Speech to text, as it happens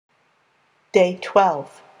Day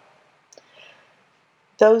 12.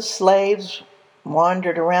 Those slaves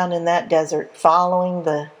wandered around in that desert, following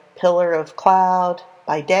the pillar of cloud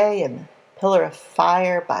by day and the pillar of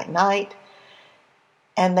fire by night.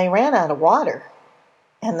 And they ran out of water,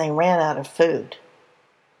 and they ran out of food.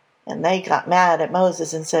 And they got mad at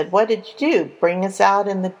Moses and said, "What did you do? Bring us out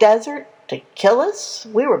in the desert to kill us?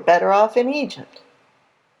 We were better off in Egypt."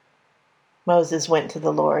 Moses went to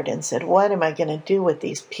the Lord and said, "What am I going to do with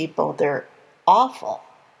these people? They're awful."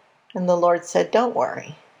 And the Lord said, "Don't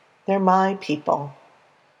worry. They're my people.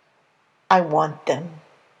 I want them,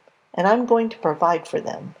 and I'm going to provide for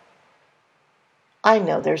them. I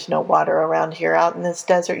know there's no water around here out in this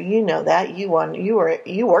desert. You know that. You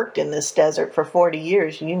worked in this desert for 40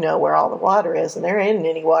 years. You know where all the water is, and there isn't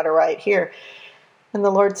any water right here." And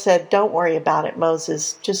the Lord said, "Don't worry about it,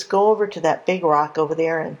 Moses. Just go over to that big rock over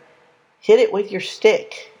there and hit it with your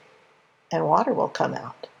stick, and water will come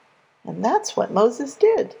out." And that's what Moses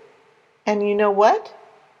did. And you know what?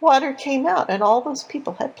 Water came out, and all those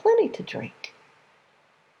people had plenty to drink.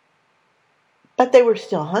 But they were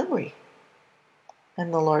still hungry.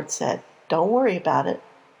 And the Lord said, "Don't worry about it.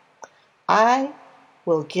 I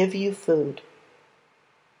will give you food."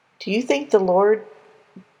 Do you think the Lord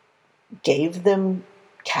gave them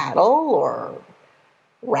cattle or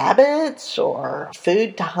rabbits or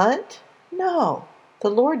food to hunt? No. The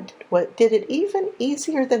Lord did it even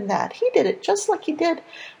easier than that. He did it just like he did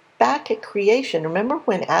back at creation. Remember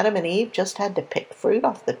when Adam and Eve just had to pick fruit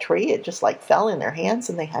off the tree? It just like fell in their hands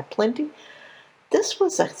and they had plenty. This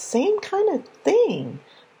was the same kind of thing.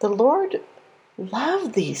 The Lord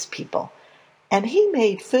loved these people, and he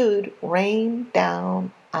made food rain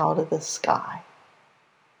down out of the sky.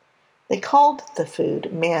 They called the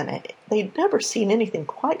food manna. They'd never seen anything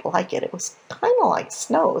quite like it. It was kind of like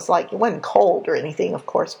snow. It was like, it wasn't cold or anything, of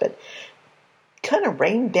course, but kind of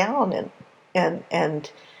rained down,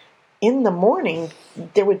 and in the morning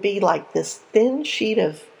there would be like this thin sheet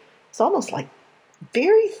of, it's almost like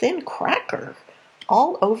very thin cracker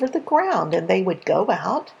all over the ground, and they would go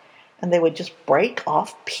out and they would just break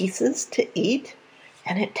off pieces to eat,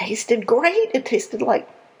 and it tasted great. It tasted like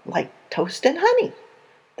toast and honey.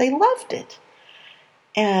 They loved it.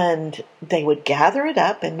 And they would gather it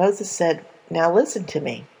up, and Moses said, "Now listen to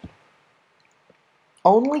me.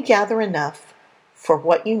 Only gather enough for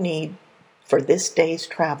what you need for this day's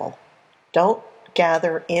travel. Don't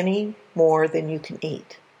gather any more than you can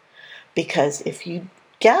eat. Because if you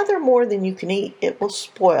gather more than you can eat, it will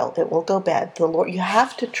spoil. It will go bad. You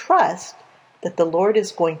have to trust that the Lord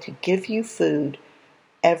is going to give you food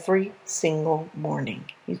every single morning.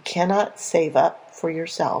 You cannot save up for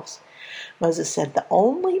yourselves." Moses said, "The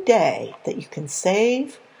only day that you can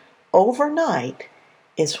save overnight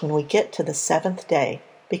is when we get to the seventh day,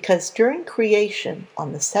 because during creation,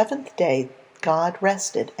 on the seventh day, God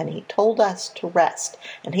rested, and he told us to rest,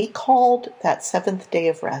 and he called that seventh day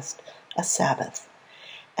of rest a Sabbath.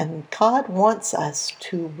 And God wants us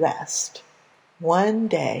to rest one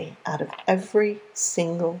day out of every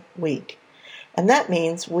single week. And that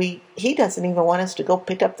means he doesn't even want us to go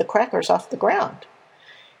pick up the crackers off the ground.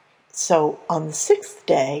 So on the sixth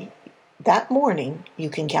day, that morning, you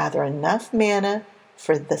can gather enough manna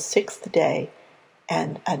for the sixth day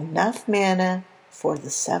and enough manna for the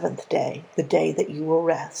seventh day, the day that you will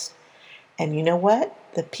rest." And you know what?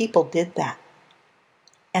 The people did that.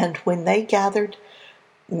 And when they gathered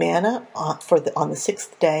manna on the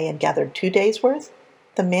sixth day and gathered 2 days' worth,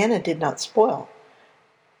 the manna did not spoil.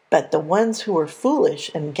 But the ones who were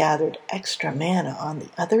foolish and gathered extra manna on the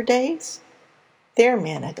other days, their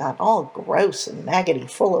manna got all gross and maggoty,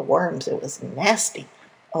 full of worms. It was nasty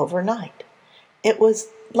overnight. It was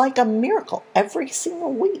like a miracle every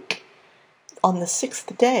single week. On the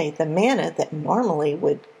sixth day, the manna that normally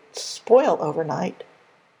would spoil overnight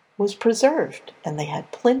was preserved, and they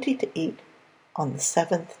had plenty to eat on the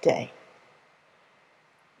seventh day.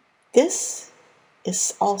 This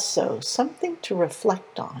is also something to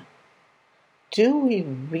reflect on. Do we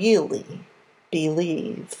really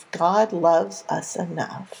believe God loves us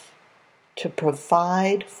enough to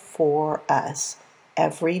provide for us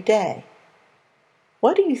every day?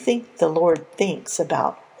 What do you think the Lord thinks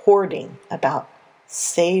about hoarding, about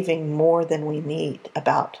saving more than we need,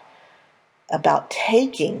 about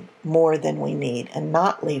taking more than we need and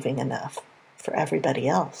not leaving enough for everybody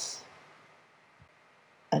else?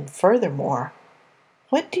 And furthermore,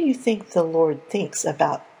 what do you think the Lord thinks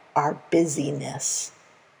about our busyness,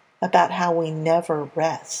 about how we never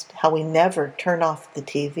rest, how we never turn off the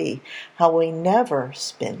TV, how we never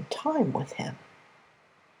spend time with him?